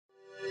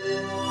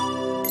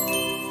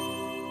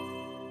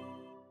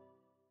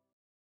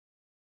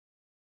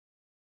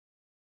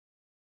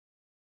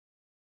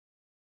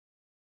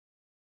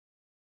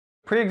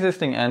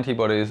Pre-existing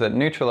antibodies that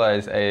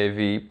neutralize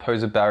AAV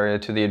pose a barrier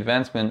to the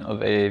advancement of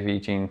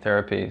AAV gene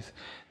therapies.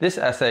 This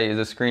assay is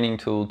a screening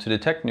tool to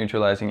detect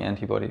neutralizing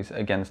antibodies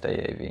against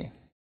AAV.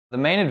 The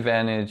main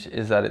advantage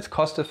is that it's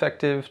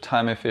cost-effective,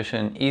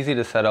 time-efficient, easy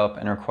to set up,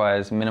 and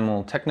requires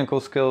minimal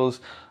technical skills,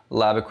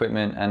 lab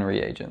equipment, and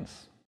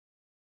reagents.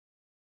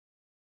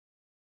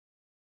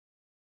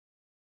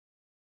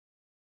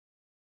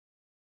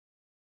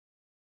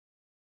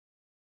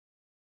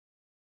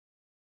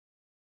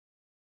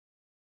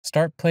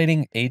 Start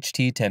plating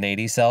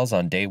HT1080 cells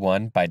on day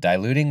 1 by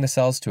diluting the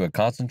cells to a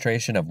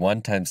concentration of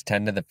 1 ×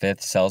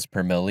 10⁵ cells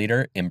per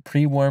milliliter in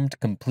pre-warmed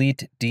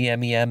complete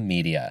DMEM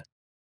media.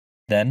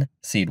 Then,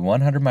 seed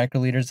 100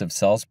 microliters of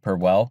cells per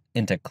well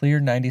into clear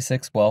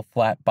 96 well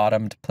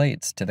flat-bottomed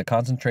plates to the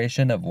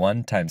concentration of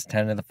 1 ×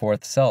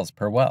 10⁴ cells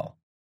per well.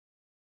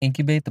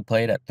 Incubate the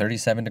plate at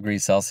 37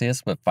 degrees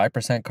Celsius with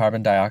 5%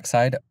 carbon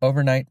dioxide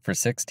overnight for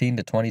 16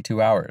 to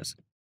 22 hours.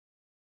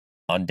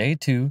 On day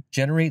 2,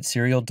 generate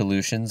serial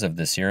dilutions of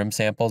the serum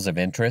samples of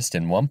interest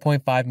in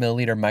 1.5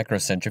 milliliter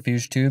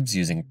microcentrifuge tubes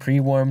using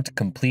pre-warmed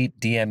complete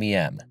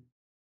DMEM.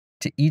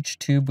 To each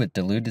tube with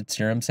diluted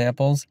serum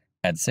samples,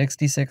 add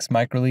 66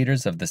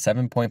 microliters of the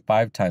 7.5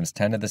 ×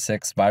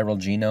 10⁶ viral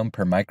genome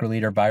per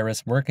microliter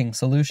virus working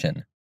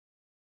solution.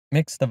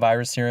 Mix the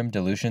virus serum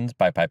dilutions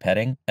by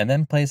pipetting, and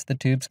then place the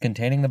tubes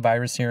containing the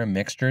virus serum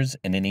mixtures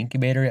in an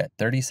incubator at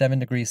 37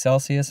 degrees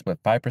Celsius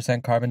with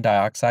 5% carbon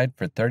dioxide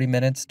for 30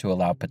 minutes to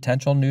allow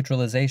potential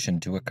neutralization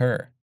to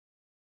occur.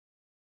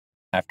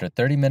 After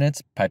 30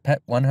 minutes,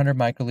 pipette 100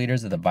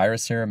 microliters of the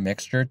virus serum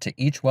mixture to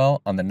each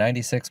well on the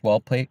 96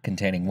 well plate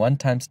containing 1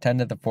 ×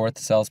 10⁴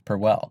 cells per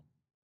well.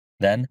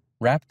 Then,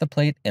 wrap the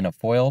plate in a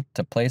foil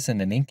to place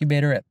in an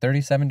incubator at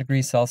 37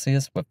 degrees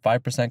Celsius with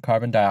 5%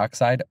 carbon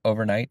dioxide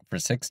overnight for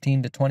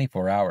 16 to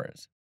 24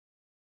 hours.